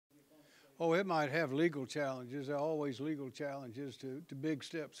Oh, it might have legal challenges. There are always legal challenges to big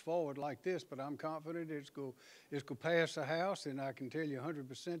steps forward like this, but I'm confident it's go pass the House, and I can tell you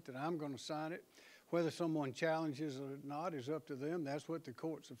 100% that I'm going to sign it. Whether someone challenges it or not is up to them. That's what the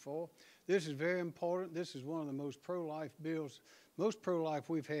courts are for. This is very important. This is one of the most pro-life bills, most pro-life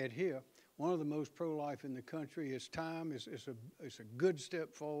we've had here. One of the most pro-life in the country. It's time. It's a good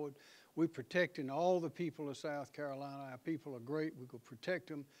step forward. We're protecting all the people of South Carolina. Our people are great. We go protect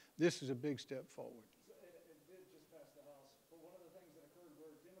them. This is a big step forward. So it did just pass the House, but one of the things that occurred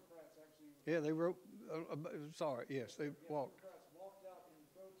were Democrats actually... Yeah, they wrote, sorry, yes, they walked. Democrats walked out in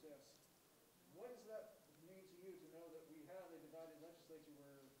protest. What does that mean to you to know that we have a divided legislature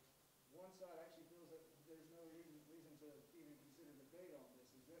where one side actually feels that there's no reason to even consider debate on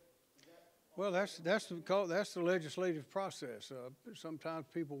this? Is that Well, that's the legislative process. Sometimes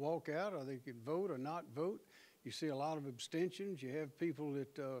people walk out, or they can vote or not vote. You see a lot of abstentions. You have people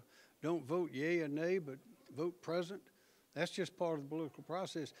that don't vote yea or nay, but vote present. That's just part of the political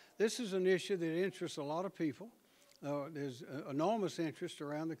process. This is an issue that interests a lot of people. There's enormous interest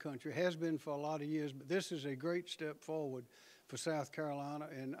around the country, has been for a lot of years, but this is a great step forward for South Carolina,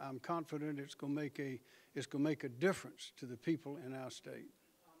 and I'm confident it's going to make a difference to the people in our state.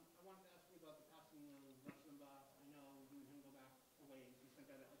 I wanted to ask you about the passing of Rush Limbaugh. I know you can go back a ways. You sent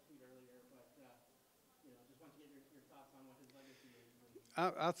out a tweet earlier, but just want to get your thoughts on what his legacy is.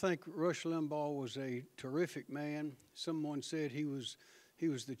 I think Rush Limbaugh was a terrific man. Someone said he was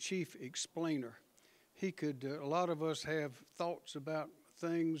the chief explainer. He could. A lot of us have thoughts about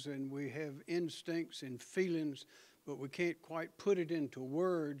things, and we have instincts and feelings, but we can't quite put it into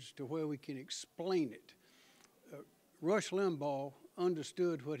words to where we can explain it. Rush Limbaugh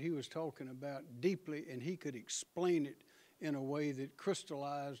understood what he was talking about deeply, and he could explain it in a way that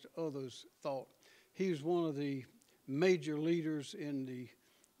crystallized others' thought. He was one of the major leaders in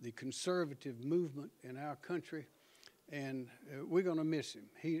the conservative movement in our country, and we're going to miss him.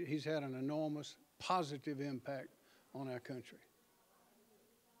 He's had an enormous positive impact on our country.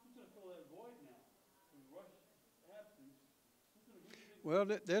 Who's going to fill that void now? With Rush's absence, Well,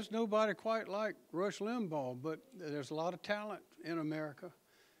 there's nobody quite like Rush Limbaugh, but there's a lot of talent in America,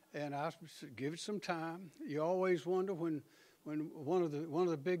 and I give it some time. You always wonder when one of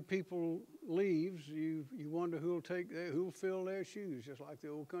the big people leaves, you wonder who'll fill their shoes, just like the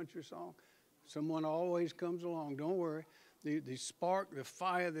old country song. Someone always comes along. Don't worry. The spark, the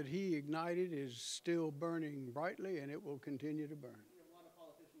fire that he ignited is still burning brightly, and it will continue to burn. a lot of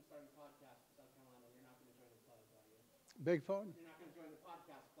politicians starting podcasts in South Carolina. You're not going to join the club, are you? Beg pardon? You're not going to join the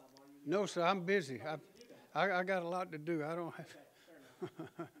podcast club, are you? No, sir. I'm busy. I got a lot to do. I don't have. Okay,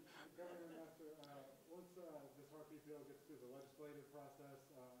 Governor McMaster, once this RP bill gets through the legislative process,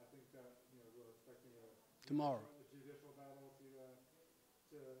 I think that we're expecting a Tomorrow. judicial battle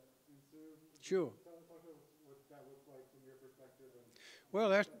to ensue. Sure. Tell us what that looks like from your perspective. Well,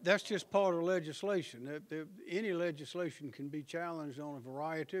 that's just part of legislation. Any legislation can be challenged on a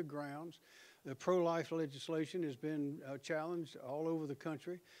variety of grounds. The pro-life legislation has been challenged all over the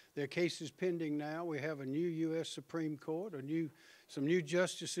country. There are cases pending now. We have a new U.S. Supreme Court, some new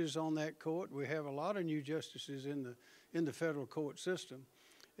justices on that court. We have a lot of new justices in the federal court system.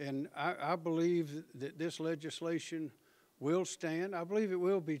 And I believe that this legislation will stand. I believe it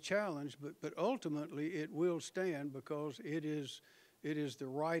will be challenged, but ultimately it will stand because it is the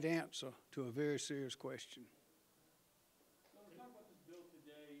right answer to a very serious question. So we'll talk about this bill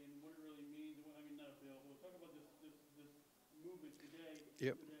today and what it really means. I mean, not a bill. We'll talk about this movement today.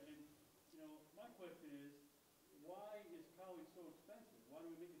 Yep. And my question is, why is college so expensive? Why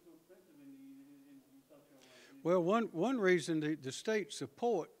do we make it so expensive in South Carolina? Well, one reason the state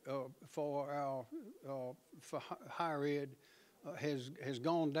support for higher ed has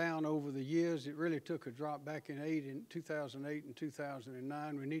gone down over the years. It really took a drop back in 2008 and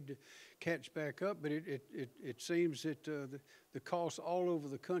 2009. We need to catch back up, but it seems that the costs all over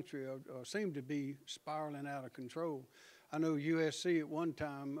the country seem to be spiraling out of control. I know USC at one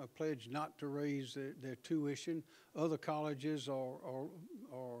time pledged not to raise their tuition. Other colleges are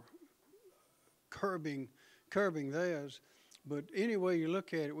curbing theirs. But any way you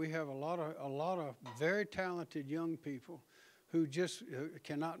look at it, we have a lot of very talented young people who just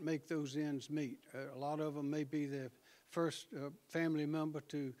cannot make those ends meet. A lot of them may be the first family member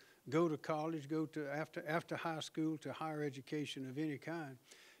to go to college, go to after high school to higher education of any kind.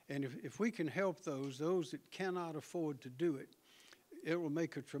 And if we can help those that cannot afford to do it, it will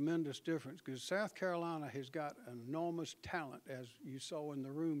make a tremendous difference, because South Carolina has got enormous talent, as you saw in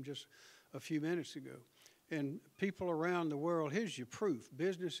the room just a few minutes ago. And people around the world, here's your proof.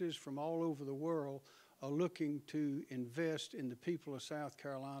 Businesses from all over the world are looking to invest in the people of South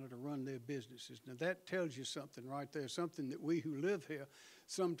Carolina to run their businesses. Now that tells you something right there, something that we who live here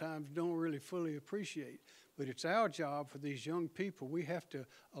sometimes don't really fully appreciate. But it's our job for these young people. We have to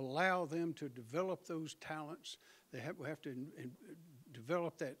allow them to develop those talents. We have to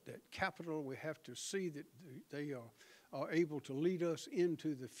develop that capital. We have to see that they are able to lead us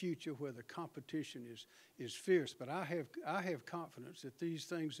into the future where the competition is fierce. But I have confidence that these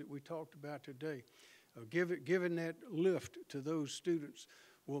things that we talked about today, giving that lift to those students,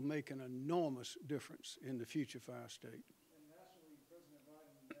 will make an enormous difference in the future for our state. And nationally, President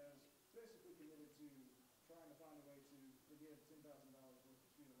Biden has basically committed to trying to find a way to forgive $10,000 worth of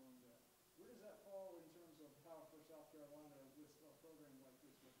student loan debt. Where does that fall in terms of how for South Carolina with a program like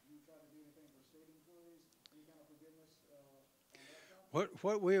this? Do you try to do anything for state employees? Any kind of forgiveness on that front?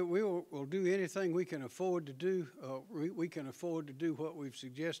 We'll do anything we can afford to do. We can afford to do what we've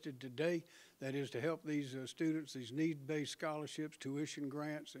suggested today. That is to help these students, these need-based scholarships, tuition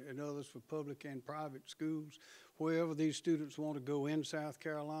grants, and others for public and private schools. Wherever these students want to go in South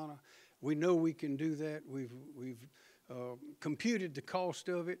Carolina, we know we can do that. We've computed the cost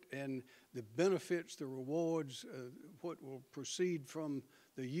of it and the benefits, the rewards, what will proceed from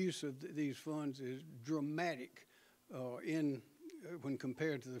the use of these funds is dramatic when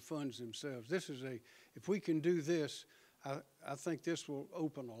compared to the funds themselves. If we can do this, I think this will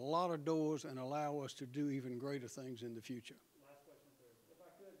open a lot of doors and allow us to do even greater things in the future. Last question, sir. If I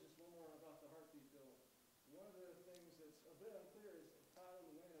could, just one more about the heartbeat bill. One of the things that's a bit unclear is how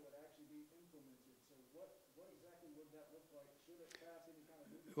and when it would actually be implemented. So what exactly would that look like? Should it pass any kind of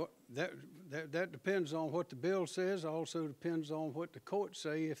movement? Well, that depends on what the bill says. Also depends on what the courts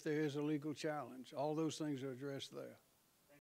say if there is a legal challenge. All those things are addressed there.